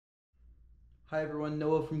Hi everyone,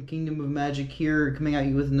 Noah from Kingdom of Magic here, coming at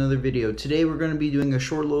you with another video. Today we're going to be doing a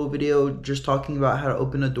short little video just talking about how to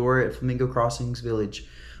open a door at Flamingo Crossings Village.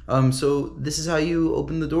 So this is how you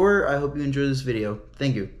open the door. I hope you enjoy this video.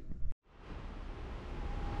 Thank you.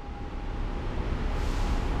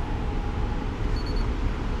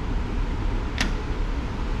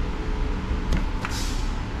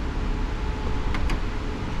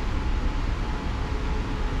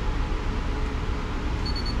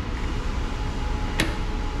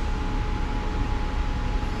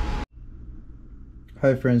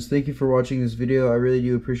 Hi friends, thank you for watching this video. I really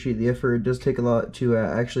do appreciate the effort. It does take a lot to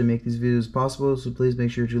actually make these videos possible, so please make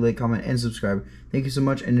sure to like, comment, and subscribe. Thank you so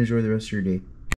much and enjoy the rest of your day.